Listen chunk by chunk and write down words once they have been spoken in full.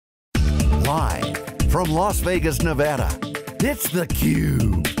Live from Las Vegas, Nevada, it's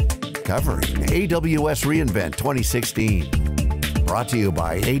theCUBE, covering AWS reInvent 2016. Brought to you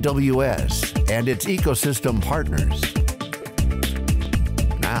by AWS and its ecosystem partners.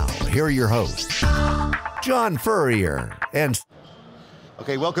 Now, here are your hosts, John Furrier and...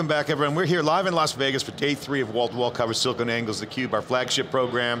 Okay, welcome back everyone. We're here live in Las Vegas for day 3 of wall-to-wall coverage, SiliconANGLE's theCUBE, our flagship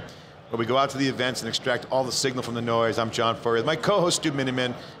program, where we go out to the events and extract all the signal from the noise. I'm John Furrier. My co-host, Stu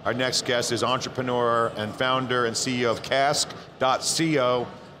Miniman. Our next guest is entrepreneur and founder and CEO of Cask.co,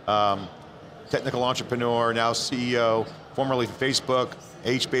 technical entrepreneur, now CEO, formerly Facebook,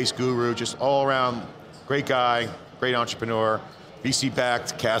 H-based guru, just all around great guy, great entrepreneur,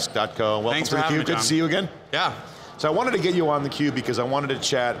 VC-backed, Cask.co. Welcome Thanks to for having theCUBE, me, good John. to see you again. Yeah. So I wanted to get you on theCUBE because I wanted to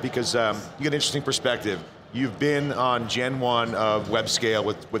chat because you get an interesting perspective. You've been on Gen 1 of web scale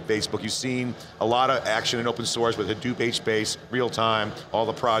with Facebook. You've seen a lot of action in open source with Hadoop HBase, real time, all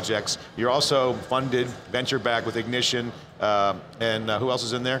the projects. You're also funded, venture-backed with Ignition, and who else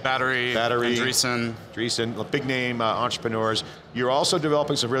is in there? Battery, and Dreesen. Dreesen, big name entrepreneurs. You're also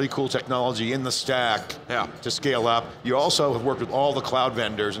developing some really cool technology in the stack to scale up. You also have worked with all the cloud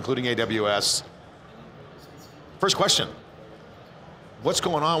vendors, including AWS. First question. What's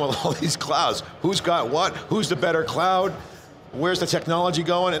going on with all these clouds? Who's got what? Who's the better cloud? Where's the technology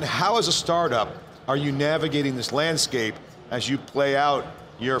going? And how, as a startup, are you navigating this landscape as you play out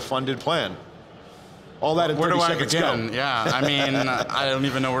your funded plan? All that in 30 seconds, where do I begin? Yeah, I mean, I don't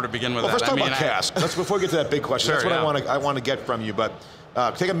even know where to begin with that. Let's talk about Cask. Before we get to that big question, sure, that's what I want to get from you, but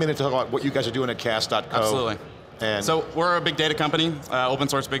take a minute to talk about what you guys are doing at Cask.co. Absolutely. And so we're a big data company, open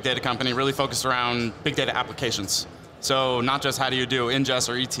source big data company, really focused around big data applications. So not just how do you do ingest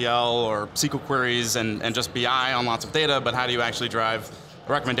or ETL or SQL queries and just BI on lots of data, but how do you actually drive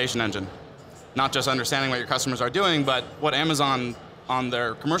a recommendation engine? Not just understanding what your customers are doing, but what Amazon on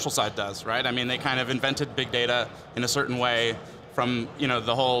their commercial side does, right? I mean, they kind of invented big data in a certain way from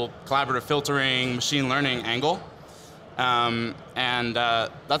the whole collaborative filtering, machine learning angle.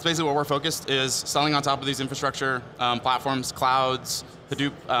 That's basically what we're focused, is selling on top of these infrastructure platforms, clouds,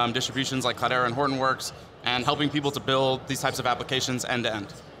 Hadoop distributions like Cloudera and Hortonworks, and helping people to build these types of applications end to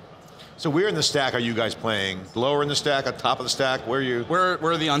end. so where in the stack are you guys playing? Lower in the stack, at top of the stack, where are you?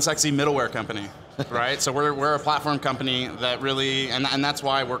 We're the unsexy middleware company, right? So we're a platform company that really, and that's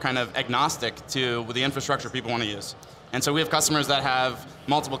why we're kind of agnostic to the infrastructure people want to use. And so we have customers that have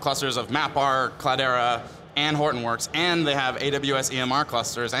multiple clusters of MapR, Cloudera, and Hortonworks, and they have AWS EMR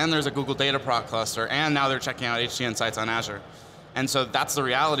clusters, and there's a Google Data Proc cluster, and now they're checking out HT Insights on Azure. And so that's the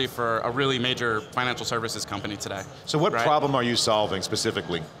reality for a really major financial services company today. So what problem are you solving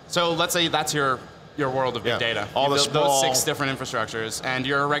specifically? So let's say that's your world of big data. All the small... those 6 different infrastructures, and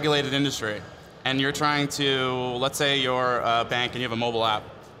you're a regulated industry, and you're trying to, let's say you're a bank and you have a mobile app,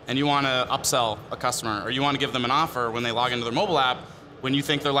 and you want to upsell a customer, or you want to give them an offer when they log into their mobile app when you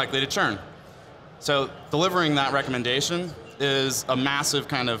think they're likely to churn. So delivering that recommendation is a massive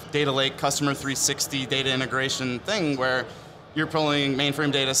kind of data lake, customer 360 data integration thing where you're pulling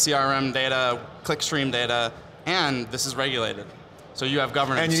mainframe data, CRM data, clickstream data, and this is regulated. So you have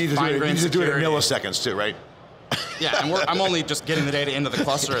governance, and you need to do it in milliseconds too, right? Yeah, and I'm only just getting the data into the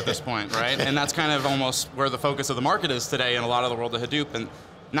cluster at this point, right? And that's kind of almost where the focus of the market is today in a lot of the world of Hadoop. And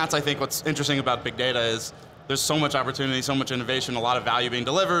that's, I think, what's interesting about big data is there's so much opportunity, so much innovation, a lot of value being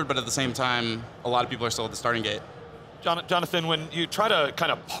delivered, but at the same time, a lot of people are still at the starting gate. Jonathan, when you try to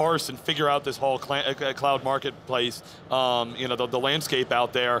kind of parse and figure out this whole cloud marketplace, the landscape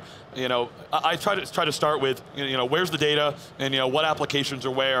out there, I try to start with, where's the data, and what applications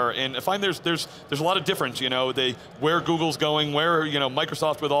are where, and I find there's a lot of difference, where Google's going, where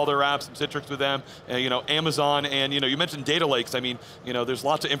Microsoft with all their apps, and Citrix with them, Amazon, and you mentioned data lakes. I mean, there's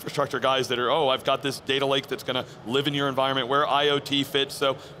lots of infrastructure guys that are, I've got this data lake that's going to live in your environment, where IoT fits.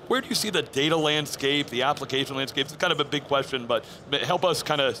 So where do you see the data landscape, the application landscape? It's kind of a big question, but help us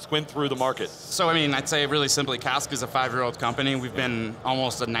kind of squint through the market. So I mean, I'd say really simply, Cask is a 5-year-old company. We've been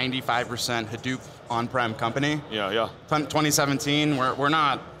almost a 95% Hadoop on-prem company. Yeah. 2017, we're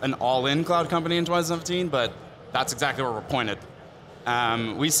not an all-in cloud company in 2017, but that's exactly where we're pointed.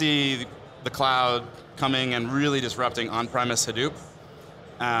 We see the cloud coming and really disrupting on-premise Hadoop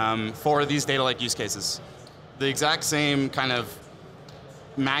for these data lake use cases. The exact same kind of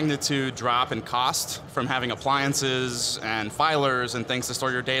magnitude drop in cost from having appliances and filers and things to store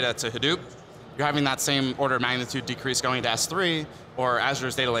your data to Hadoop, you're having that same order of magnitude decrease going to S3 or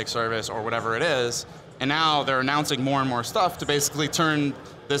Azure's data lake service or whatever it is, and now they're announcing more and more stuff to basically turn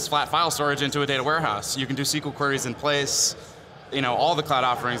this flat file storage into a data warehouse. You can do SQL queries in place. All the cloud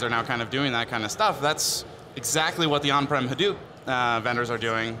offerings are now kind of doing that kind of stuff. That's exactly what the on-prem Hadoop vendors are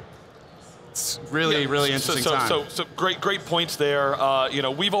doing. it's really, really interesting time. So great points there.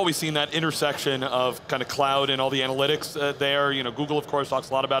 We've always seen that intersection of kind of cloud and all the analytics there. Google, of course, talks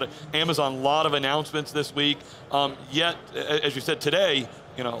a lot about it. Amazon, a lot of announcements this week. Yet, as you said today,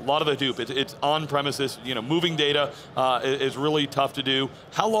 a lot of the dupe. It's on premises. Moving data is really tough to do.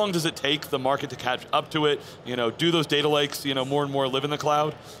 How long does it take the market to catch up to it? Do those data lakes, more and more live in the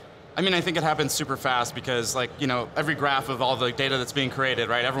cloud? I mean, I think it happens super fast because, every graph of all the data that's being created,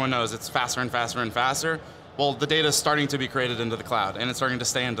 right? Everyone knows it's faster and faster and faster. Well, the data is starting to be created into the cloud, and it's starting to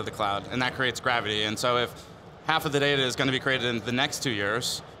stay into the cloud, and that creates gravity. And so if half of the data is going to be created in the next 2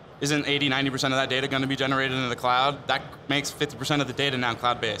 years, isn't 80, 90% of that data going to be generated into the cloud? That makes 50% of the data now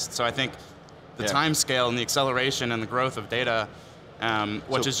cloud-based. So I think the time scale and the acceleration and the growth of data,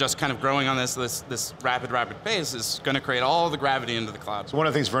 which is just kind of growing on this rapid pace, is going to create all the gravity into the cloud. So one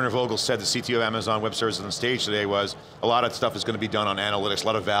of the things Werner Vogel said, the CTO of Amazon Web Services on stage today, was a lot of stuff is going to be done on analytics, a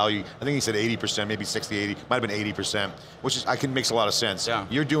lot of value. I think he said 80%, maybe 60, 80, might have been 80%, which makes a lot of sense. Yeah.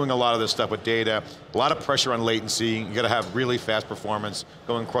 You're doing a lot of this stuff with data, a lot of pressure on latency, you got to have really fast performance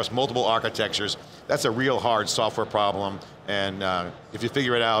going across multiple architectures. That's a real hard software problem, and if you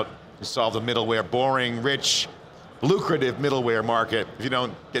figure it out, you solve the middleware, boring, rich, lucrative middleware market if you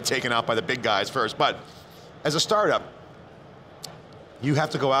don't get taken out by the big guys first. But as a startup, you have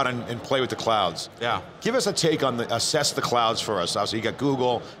to go out and play with the clouds. Yeah. Give us a take on assess the clouds for us. Obviously you got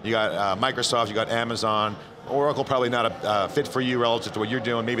Google, you got Microsoft, you got Amazon. Oracle probably not a fit for you relative to what you're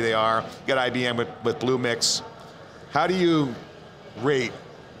doing, maybe they are. You got IBM with Bluemix. How do you rate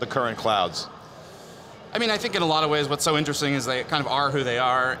the current clouds? I mean, I think in a lot of ways what's so interesting is they kind of are who they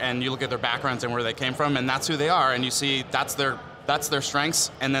are, and you look at their backgrounds and where they came from, and that's who they are, and you see that's their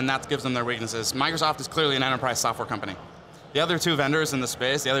strengths, and then that gives them their weaknesses. Microsoft is clearly an enterprise software company. The other two vendors in the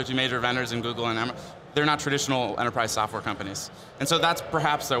space, the other two major vendors in Google and Amazon, they're not traditional enterprise software companies. And so that's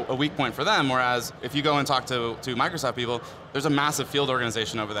perhaps a weak point for them, whereas if you go and talk to Microsoft people, there's a massive field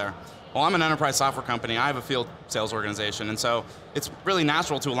organization over there. Well, I'm an enterprise software company, I have a field sales organization, and so it's really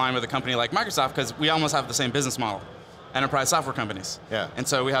natural to align with a company like Microsoft because we almost have the same business model, enterprise software companies. Yeah. And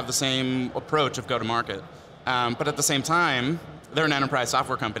so we have the same approach of go-to-market. But at the same time, they're an enterprise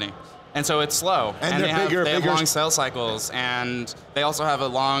software company. And so it's slow, and they have long sales cycles, and they also have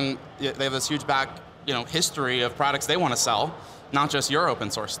they have this huge history of products they want to sell, not just your open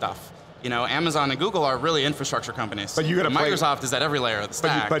source stuff. Amazon and Google are really infrastructure companies. But Microsoft is at every layer of the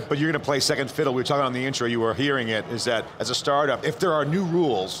stack. But you're going to play second fiddle. We were talking on the intro, you were hearing it, is that as a startup, if there are new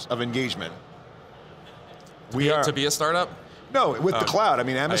rules of engagement, to be a startup? No, with the cloud. I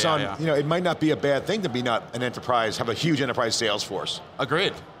mean, Amazon, it might not be a bad thing to be not an enterprise, have a huge enterprise sales force.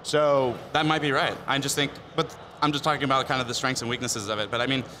 Agreed. So that might be right. I just think, but I'm just talking about kind of the strengths and weaknesses of it. But I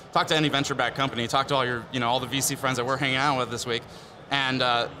mean, talk to any venture-backed company, talk to all your, all the VC friends that we're hanging out with this week, and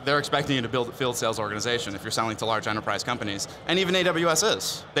they're expecting you to build a field sales organization if you're selling to large enterprise companies. And even AWS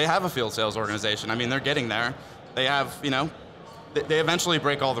is. They have a field sales organization. I mean, they're getting there. They have, they eventually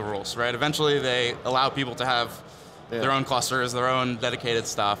break all the rules, right? Eventually they allow people to have their own clusters, their own dedicated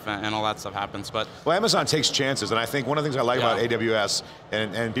stuff, and all that stuff happens. But well, Amazon takes chances, and I think one of the things I like about AWS,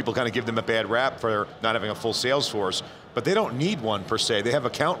 and people kind of give them a bad rap for not having a full sales force, but they don't need one per se. They have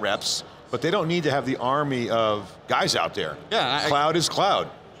account reps, but they don't need to have the army of guys out there. Yeah, cloud is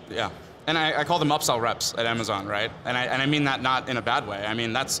cloud. Yeah, and I call them upsell reps at Amazon, right? And I mean that not in a bad way. I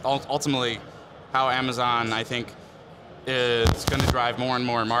mean, that's ultimately how Amazon, I think, is going to drive more and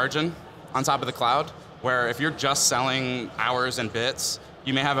more margin on top of the cloud, where if you're just selling hours and bits,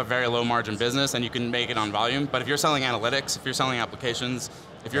 you may have a very low margin business and you can make it on volume, but if you're selling analytics, if you're selling applications,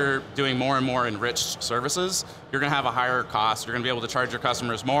 if you're doing more and more enriched services, you're going to have a higher cost, you're going to be able to charge your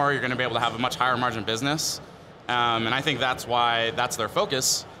customers more, you're going to be able to have a much higher margin business, and I think that's why that's their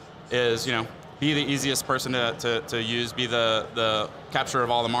focus, is be the easiest person to use, be the capture of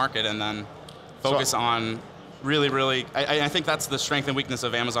all the market, and then focus on really, I think that's the strength and weakness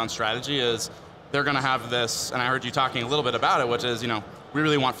of Amazon's strategy, is they're going to have this, and I heard you talking a little bit about it, which is, we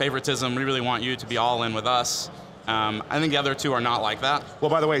really want favoritism, we really want you to be all in with us. I think the other two are not like that.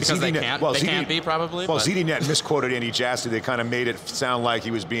 Well, by the way, because they can't be probably. Well, ZDNet misquoted Andy Jassy. They kind of made it sound like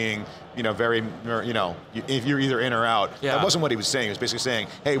he was being, very, if you're either in or out. Yeah. That wasn't what he was saying. He was basically saying,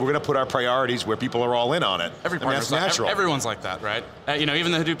 hey, we're going to put our priorities where people are all in on it. That's natural. Everyone's like that, right?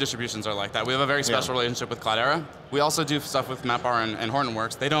 Even the Hadoop distributions are like that. We have a very special relationship with Cloudera. We also do stuff with MapR and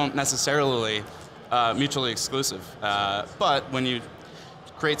Hortonworks. They don't necessarily mutually exclusive, but when you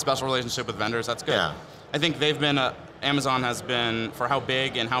create special relationship with vendors, that's good. Yeah. I think Amazon has been, for how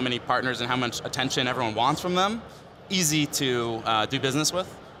big and how many partners and how much attention everyone wants from them, easy to do business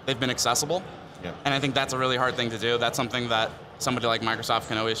with. They've been accessible, and I think that's a really hard thing to do. That's something that somebody like Microsoft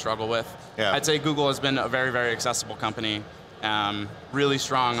can always struggle with. Yeah. I'd say Google has been a very, very accessible company. Really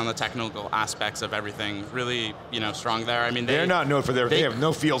strong on the technical aspects of everything. Really, strong there. I mean, they're not known for they have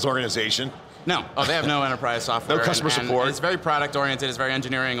no fields organization. No, they have no enterprise software. No customer support. It's very product oriented. It's very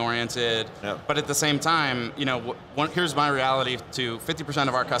engineering oriented. Yep. But at the same time, here's my reality to 50%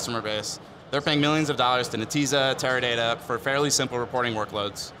 of our customer base. They're paying millions of dollars to Netezza, Teradata for fairly simple reporting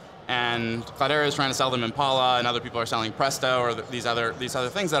workloads. And Cloudera is trying to sell them Impala, and other people are selling Presto or these other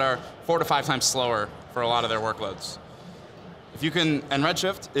things that are 4 to 5 times slower for a lot of their workloads. If you can, and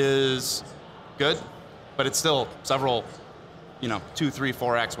Redshift is good, but it's still several, 2, 3,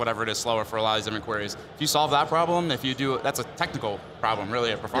 4x, whatever it is, slower for a lot of these different queries. If you solve that problem, that's a technical problem,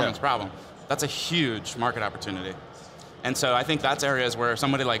 really a performance problem. That's a huge market opportunity. And so I think that's areas where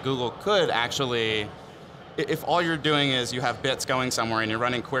somebody like Google could actually, if all you're doing is you have bits going somewhere and you're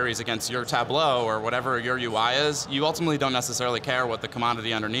running queries against your Tableau or whatever your UI is, you ultimately don't necessarily care what the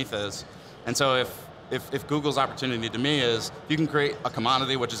commodity underneath is. And so if Google's opportunity to me is, if you can create a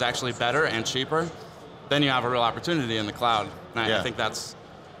commodity which is actually better and cheaper, then you have a real opportunity in the cloud. And I think that's...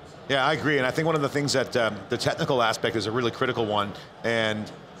 Yeah, I agree, and I think one of the things that the technical aspect is a really critical one,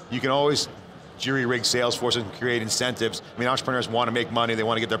 and you can always jury-rig Salesforce and create incentives. I mean, entrepreneurs want to make money, they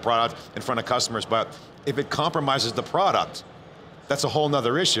want to get their product in front of customers, but if it compromises the product, that's a whole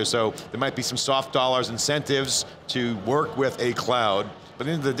nother issue. So there might be some soft dollars incentives to work with a cloud, but at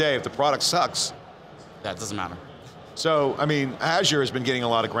the end of the day, if the product sucks, that doesn't matter. So, I mean, Azure has been getting a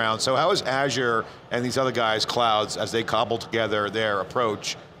lot of ground. So how is Azure and these other guys' clouds, as they cobble together their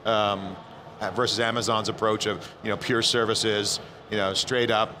approach versus Amazon's approach of pure services, straight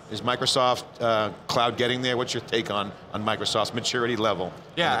up? Is Microsoft cloud getting there? What's your take on Microsoft's maturity level?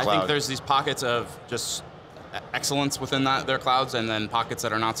 Yeah, I think there's these pockets of just excellence within their clouds, and then pockets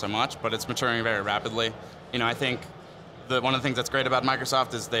that are not so much, but it's maturing very rapidly. I think one of the things that's great about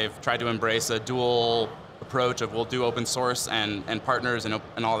Microsoft is they've tried to embrace a dual approach of we'll do open source and partners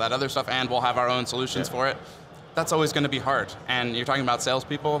and all that other stuff, and we'll have our own solutions for it. That's always going to be hard. And you're talking about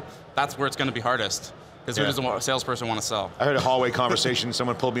salespeople, that's where it's going to be hardest. Because who doesn't want a salesperson want to sell? I heard a hallway conversation,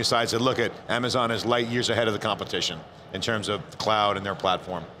 someone pulled me aside and said, look, Amazon is light years ahead of the competition in terms of the cloud and their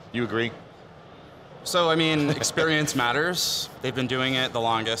platform. You agree? So, I mean, experience matters. They've been doing it the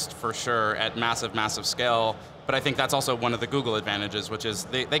longest, for sure, at massive, massive scale. But I think that's also one of the Google advantages, which is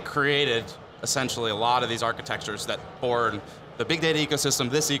they created essentially a lot of these architectures that born the big data ecosystem,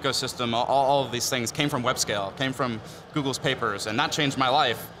 this ecosystem, all of these things came from WebScale, came from Google's papers, and that changed my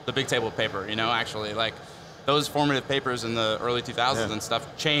life, the big table paper, actually. Like, those formative papers in the early 2000s and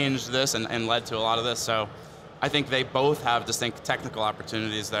stuff changed this and led to a lot of this. So I think they both have distinct technical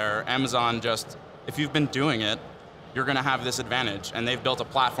opportunities there. Amazon just, if you've been doing it, you're going to have this advantage, and they've built a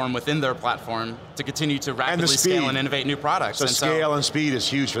platform within their platform to continue to rapidly scale and innovate new products. So scale and speed is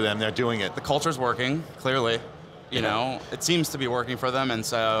huge for them. They're doing it. The culture's working, clearly. It seems to be working for them, and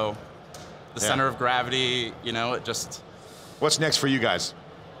so the center of gravity, it just... What's next for you guys?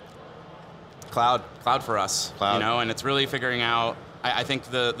 Cloud for us. Cloud. And it's really figuring out, I think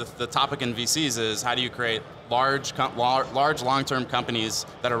the topic in VCs is how do you create large long-term companies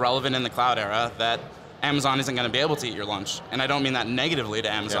that are relevant in the cloud era that Amazon isn't going to be able to eat your lunch. And I don't mean that negatively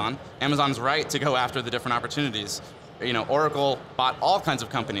to Amazon. Amazon's right to go after the different opportunities. Oracle bought all kinds of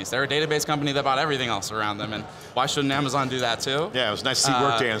companies. They're a database company that bought everything else around them, and why shouldn't Amazon do that too? Yeah, it was nice to see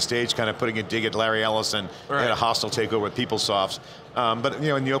Workday on stage kind of putting a dig at Larry Ellison. They had a hostile takeover with PeopleSoft. But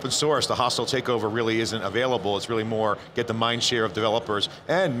in the open source, the hostile takeover really isn't available. It's really more get the mind share of developers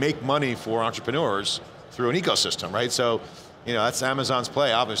and make money for entrepreneurs through an ecosystem, right? So, that's Amazon's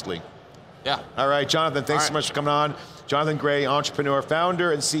play, obviously. Yeah. All right, Jonathan, thanks so much for coming on. Jonathan Gray, entrepreneur,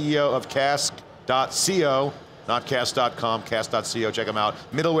 founder and CEO of Cask.co, not Cask.com, Cask.co, check them out.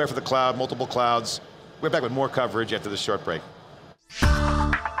 Middleware for the cloud, multiple clouds. We're back with more coverage after this short break.